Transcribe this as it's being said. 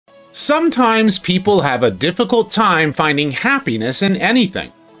Sometimes people have a difficult time finding happiness in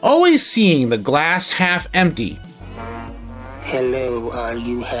anything, always seeing the glass half empty. Hello, all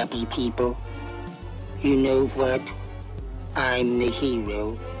you happy people. You know what? I'm the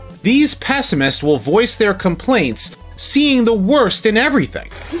hero. These pessimists will voice their complaints, seeing the worst in everything.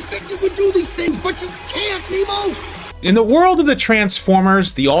 You think you could do these things, but you can't, Nemo! In the world of the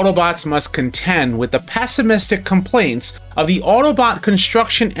Transformers, the Autobots must contend with the pessimistic complaints of the Autobot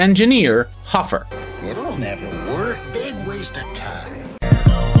construction engineer, Huffer. It'll never work. Big waste of time.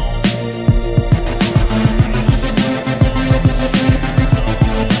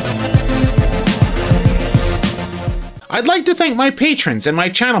 I'd like to thank my patrons and my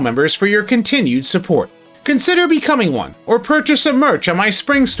channel members for your continued support. Consider becoming one, or purchase some merch on my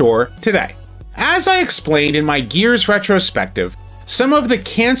spring store today. As I explained in my Gears retrospective, some of the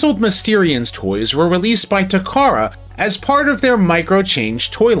cancelled Mysterians toys were released by Takara as part of their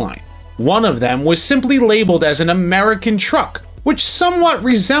micro-change toy line. One of them was simply labeled as an American truck, which somewhat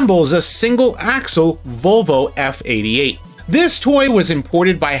resembles a single-axle Volvo F88. This toy was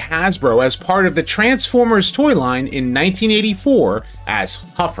imported by Hasbro as part of the Transformers toy line in 1984 as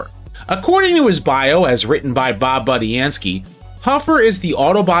Huffer. According to his bio as written by Bob Budiansky, Huffer is the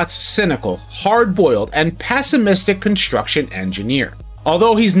Autobot's cynical, hard-boiled, and pessimistic construction engineer.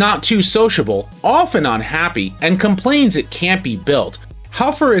 Although he's not too sociable, often unhappy, and complains it can't be built,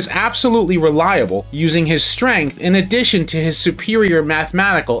 Huffer is absolutely reliable, using his strength in addition to his superior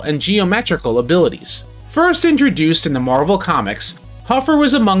mathematical and geometrical abilities. First introduced in the Marvel Comics, Huffer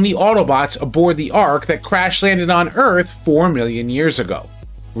was among the Autobots aboard the Ark that crash-landed on Earth 4 million years ago.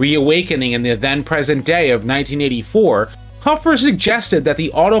 Reawakening in the then-present day of 1984, Huffer suggested that the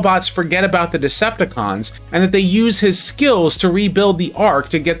Autobots forget about the Decepticons and that they use his skills to rebuild the Ark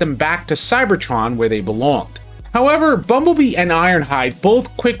to get them back to Cybertron where they belonged. However, Bumblebee and Ironhide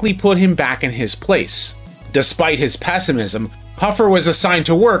both quickly put him back in his place. Despite his pessimism, Huffer was assigned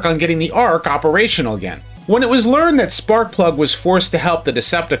to work on getting the Ark operational again. When it was learned that Sparkplug was forced to help the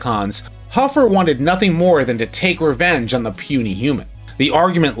Decepticons, Huffer wanted nothing more than to take revenge on the puny human. The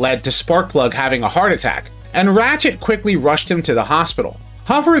argument led to Sparkplug having a heart attack, and Ratchet quickly rushed him to the hospital.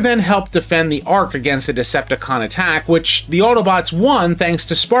 Huffer then helped defend the Ark against the Decepticon attack, which the Autobots won thanks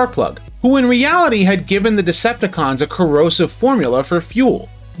to Sparkplug, who in reality had given the Decepticons a corrosive formula for fuel.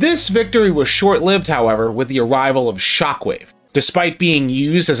 This victory was short-lived, however, with the arrival of Shockwave. Despite being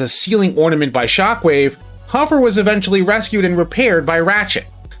used as a ceiling ornament by Shockwave, Huffer was eventually rescued and repaired by Ratchet.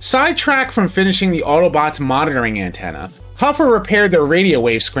 Sidetracked from finishing the Autobots' monitoring antenna, Huffer repaired their radio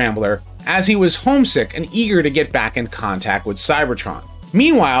wave scrambler as he was homesick and eager to get back in contact with Cybertron.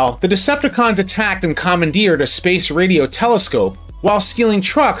 Meanwhile, the Decepticons attacked and commandeered a space radio telescope while stealing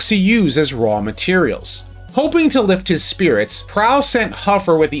trucks to use as raw materials. Hoping to lift his spirits, Prowl sent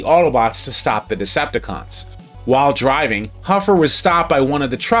Huffer with the Autobots to stop the Decepticons. While driving, Huffer was stopped by one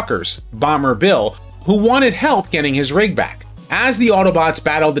of the truckers, Bomber Bill, who wanted help getting his rig back. As the Autobots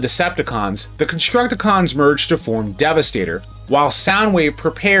battled the Decepticons, the Constructicons merged to form Devastator, while Soundwave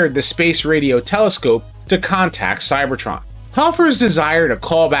prepared the space radio telescope to contact Cybertron. Huffer's desire to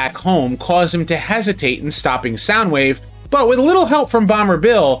call back home caused him to hesitate in stopping Soundwave, but with a little help from Bomber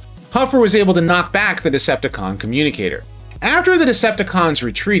Bill, Huffer was able to knock back the Decepticon communicator. After the Decepticons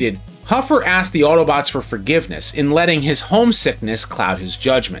retreated, Huffer asked the Autobots for forgiveness in letting his homesickness cloud his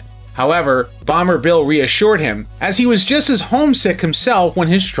judgment. However, Bomber Bill reassured him, as he was just as homesick himself when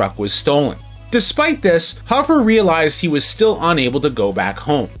his truck was stolen. Despite this, Huffer realized he was still unable to go back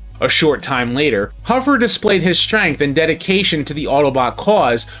home. A short time later, Huffer displayed his strength and dedication to the Autobot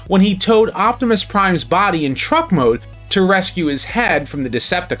cause when he towed Optimus Prime's body in truck mode to rescue his head from the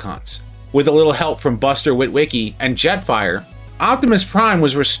Decepticons. With a little help from Buster Witwicky and Jetfire, Optimus Prime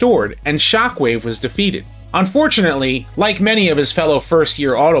was restored and Shockwave was defeated. Unfortunately, like many of his fellow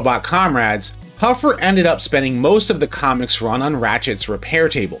first-year Autobot comrades, Huffer ended up spending most of the comics run on Ratchet's repair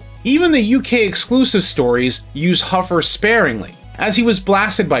table. Even the UK exclusive stories use Huffer sparingly, as he was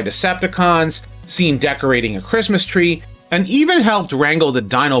blasted by Decepticons, seen decorating a Christmas tree, and even helped wrangle the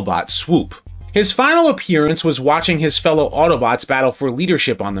Dinobot Swoop. His final appearance was watching his fellow Autobots battle for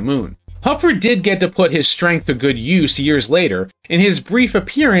leadership on the moon. Huffer did get to put his strength to good use years later in his brief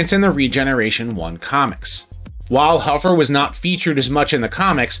appearance in the Regeneration 1 comics. While Huffer was not featured as much in the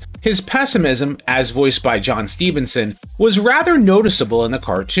comics, his pessimism, as voiced by John Stevenson, was rather noticeable in the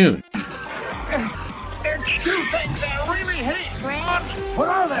cartoon. There's two things I really hate, Ron. What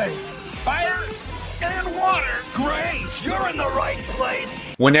are they? Fire and water. Great, you're in the right place.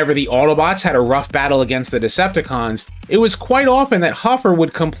 Whenever the Autobots had a rough battle against the Decepticons, it was quite often that Huffer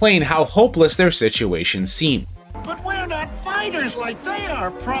would complain how hopeless their situation seemed. But we're not fighting. fighters like they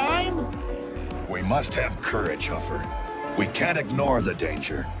are, Prime. We must have courage, Huffer. We can't ignore the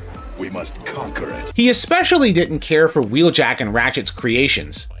danger. We must conquer it. He especially didn't care for Wheeljack and Ratchet's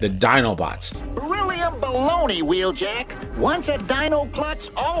creations, the Dinobots. Brilliant baloney, Wheeljack. Once a dino klutz,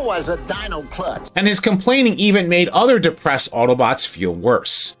 always a dino klutz. And his complaining even made other depressed Autobots feel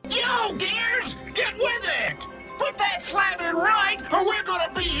worse. Yo, Gears, get with it! Put that slab in right, or we're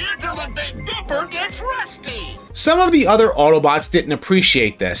gonna be here till the Big Dipper gets rusty! Some of the other Autobots didn't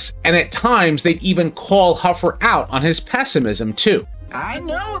appreciate this, and at times they'd even call Huffer out on his pessimism too. I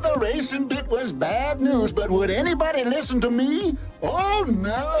know the racing bit was bad news, but would anybody listen to me? Oh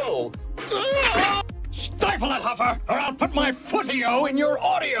no! Stifle it, Huffer, or I'll put my footio in your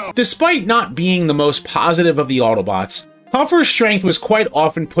audio! Despite not being the most positive of the Autobots, Huffer's strength was quite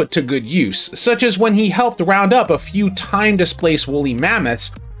often put to good use, such as when he helped round up a few time-displaced woolly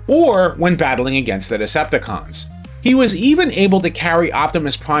mammoths, or when battling against the Decepticons. He was even able to carry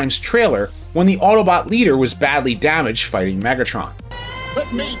Optimus Prime's trailer when the Autobot leader was badly damaged fighting Megatron.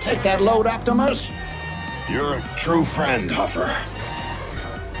 Let me take that load, Optimus. You're a true friend, Huffer.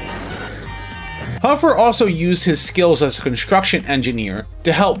 Huffer also used his skills as a construction engineer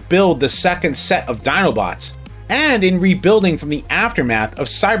to help build the second set of Dinobots, and in rebuilding from the aftermath of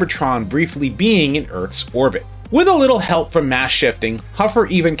Cybertron briefly being in Earth's orbit. With a little help from mass shifting, Huffer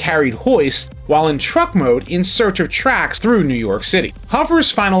even carried Hoist while in truck mode in search of tracks through New York City.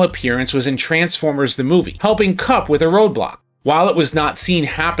 Huffer's final appearance was in Transformers the movie, helping Kup with a roadblock. While it was not seen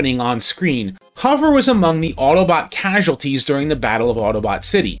happening on screen, Huffer was among the Autobot casualties during the Battle of Autobot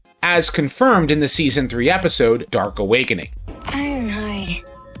City, as confirmed in the Season 3 episode Dark Awakening. Ironhide,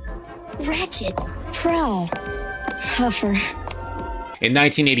 Ratchet, Prowl, Huffer. In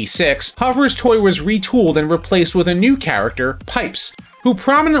 1986, Huffer's toy was retooled and replaced with a new character, Pipes, who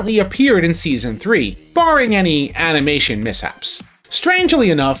prominently appeared in Season 3, barring any animation mishaps.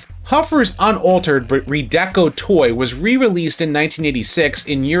 Strangely enough, Huffer's unaltered but redecoed toy was re-released in 1986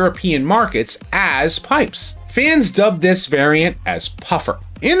 in European markets as Pipes. Fans dubbed this variant as Puffer.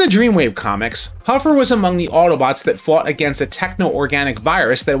 In the Dreamwave comics, Huffer was among the Autobots that fought against a techno-organic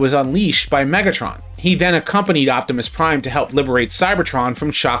virus that was unleashed by Megatron. He then accompanied Optimus Prime to help liberate Cybertron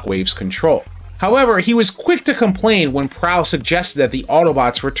from Shockwave's control. However, he was quick to complain when Prowl suggested that the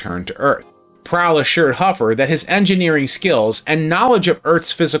Autobots return to Earth. Prowl assured Huffer that his engineering skills and knowledge of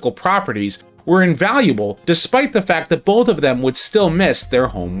Earth's physical properties were invaluable despite the fact that both of them would still miss their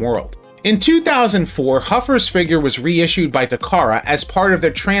home world. In 2004, Huffer's figure was reissued by Takara as part of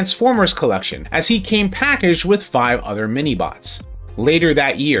their Transformers collection, as he came packaged with 5 other Minibots. Later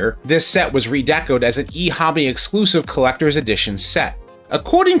that year, this set was redecoed as an eHobby exclusive collector's edition set.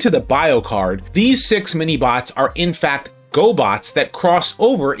 According to the bio card, these 6 Minibots are in fact GoBots that cross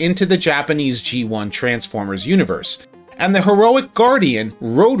over into the Japanese G1 Transformers universe, and the heroic Guardian,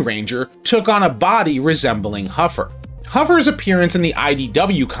 Road Ranger, took on a body resembling Huffer. Huffer's appearance in the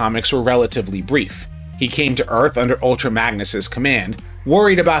IDW comics were relatively brief. He came to Earth under Ultra Magnus's command,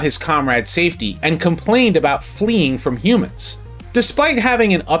 worried about his comrade's safety, and complained about fleeing from humans. Despite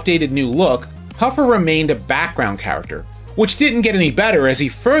having an updated new look, Huffer remained a background character, which didn't get any better as he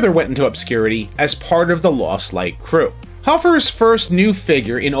further went into obscurity as part of the Lost Light crew. Huffer's first new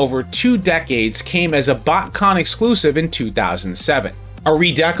figure in over 2 decades came as a BotCon exclusive in 2007. A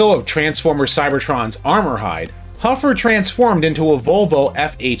redeco of Transformers Cybertron's armor hide, Huffer transformed into a Volvo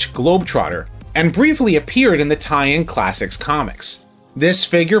FH Globetrotter and briefly appeared in the tie-in Classics comics. This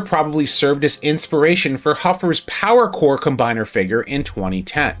figure probably served as inspiration for Huffer's Power Core Combiner figure in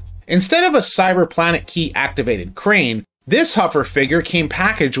 2010. Instead of a Cyber Planet Key activated crane, this Huffer figure came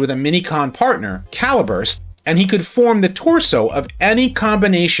packaged with a Minicon partner, Caliburst, and he could form the torso of any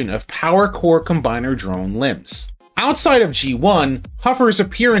combination of Power Core Combiner drone limbs. Outside of G1, Huffer's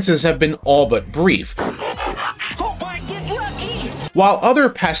appearances have been all but brief, Hope I get lucky! while other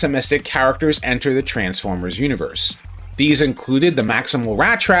pessimistic characters enter the Transformers universe. These included the Maximal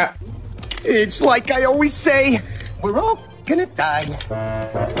Rat Trap, It's like I always say, we're all gonna die.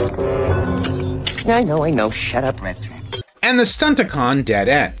 I know, shut up, Red. and the Stunticon Dead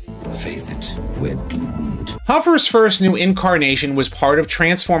End. Face it, we're doomed. Huffer's first new incarnation was part of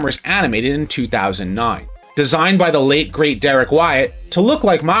Transformers Animated in 2009. Designed by the late great Derek Wyatt to look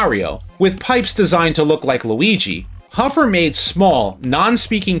like Mario, with Pipes designed to look like Luigi, Huffer made small,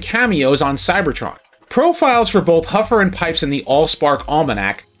 non-speaking cameos on Cybertron. Profiles for both Huffer and Pipes in the Allspark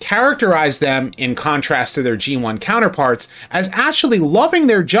Almanac characterize them, in contrast to their G1 counterparts, as actually loving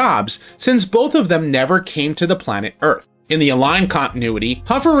their jobs since both of them never came to the planet Earth. In the Align continuity,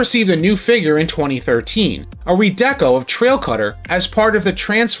 Huffer received a new figure in 2013, a redeco of Trailcutter as part of the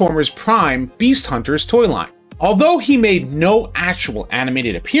Transformers Prime Beast Hunters toy line. Although he made no actual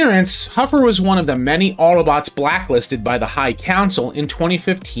animated appearance, Huffer was one of the many Autobots blacklisted by the High Council in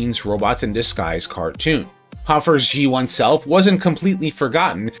 2015's Robots in Disguise cartoon. Huffer's G1 self wasn't completely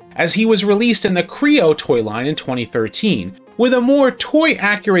forgotten, as he was released in the Creo toy line in 2013, with a more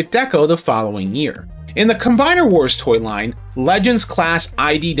toy-accurate deco the following year. In the Combiner Wars toy line, Legends Class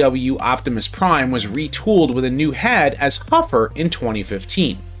IDW Optimus Prime was retooled with a new head as Huffer in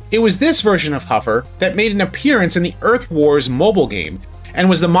 2015. It was this version of Huffer that made an appearance in the Earth Wars mobile game, and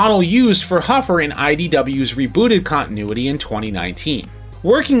was the model used for Huffer in IDW's rebooted continuity in 2019.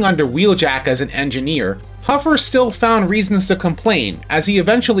 Working under Wheeljack as an engineer, Huffer still found reasons to complain, as he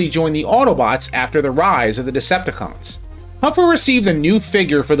eventually joined the Autobots after the rise of the Decepticons. Huffer received a new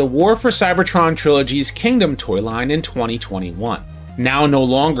figure for the War for Cybertron Trilogy's Kingdom toy line in 2021. Now no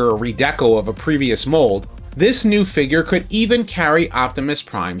longer a redeco of a previous mold, this new figure could even carry Optimus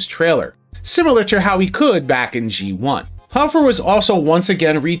Prime's trailer, similar to how he could back in G1. Huffer was also once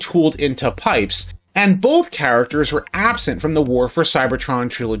again retooled into Pipes, and both characters were absent from the War for Cybertron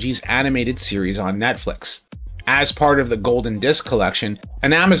Trilogy's animated series on Netflix. As part of the Golden Disc collection,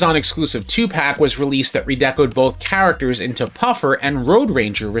 an Amazon-exclusive 2-pack was released that redecoed both characters into Puffer and Road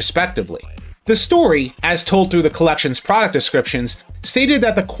Ranger respectively. The story, as told through the collection's product descriptions, stated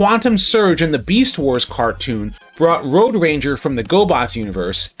that the Quantum Surge in the Beast Wars cartoon brought Road Ranger from the GoBots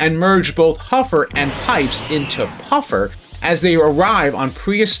universe and merged both Huffer and Pipes into Puffer as they arrive on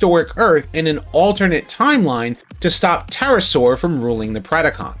prehistoric Earth in an alternate timeline to stop Pterosaur from ruling the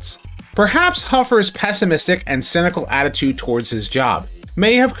Predacons. Perhaps Huffer's pessimistic and cynical attitude towards his job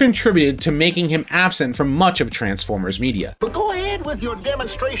may have contributed to making him absent from much of Transformers media. But go ahead with your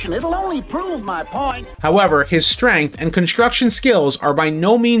demonstration, it'll only prove my point. However, his strength and construction skills are by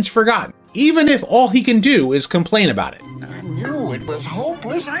no means forgotten, even if all he can do is complain about it. I knew it was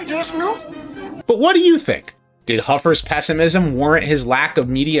hopeless, I just knew. But what do you think? Did Huffer's pessimism warrant his lack of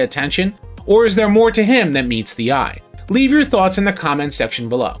media attention, or is there more to him that meets the eye? Leave your thoughts in the comments section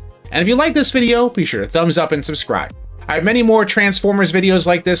below. And if you like this video, be sure to thumbs up and subscribe. I have many more Transformers videos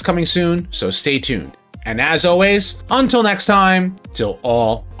like this coming soon, so stay tuned. And as always, until next time, till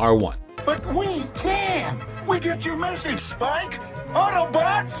all are one. But we can! We get your message, Spike!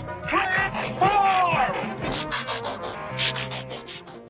 Autobots, transform!